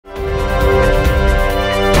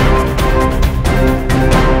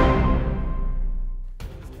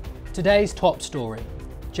Today's top story.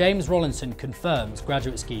 James Rollinson confirms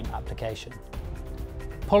graduate scheme application.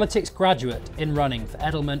 Politics graduate in running for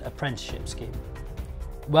Edelman apprenticeship scheme.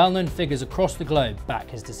 Well-known figures across the globe back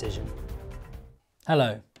his decision.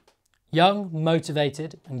 Hello. Young,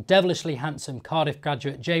 motivated and devilishly handsome Cardiff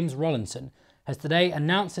graduate James Rollinson has today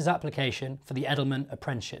announced his application for the Edelman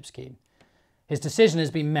apprenticeship scheme. His decision has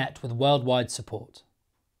been met with worldwide support.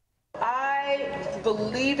 I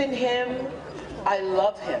believe in him. I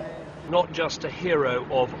love him. Not just a hero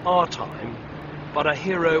of our time, but a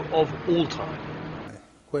hero of all time.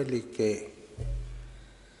 Quelli che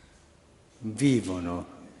vivono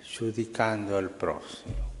giudicando il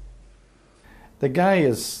prossimo. The guy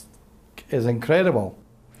is incredible.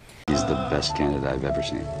 He's the best candidate I've ever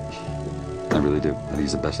seen. I really do. I think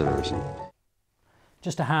he's the best I've ever seen.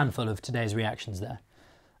 Just a handful of today's reactions there.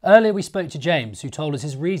 Earlier we spoke to James, who told us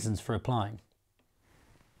his reasons for applying.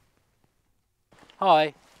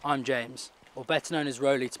 Hi, I'm James, or better known as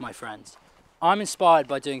Rolly to my friends. I'm inspired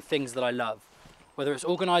by doing things that I love, whether it's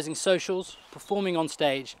organising socials, performing on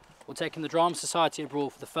stage, or taking the Drama Society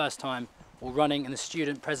abroad for the first time, or running in the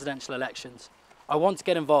student presidential elections. I want to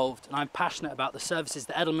get involved, and I'm passionate about the services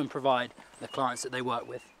that Edelman provide and the clients that they work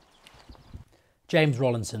with. James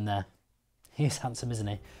Rollinson there. He is handsome, isn't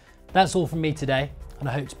he? That's all from me today, and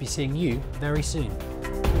I hope to be seeing you very soon.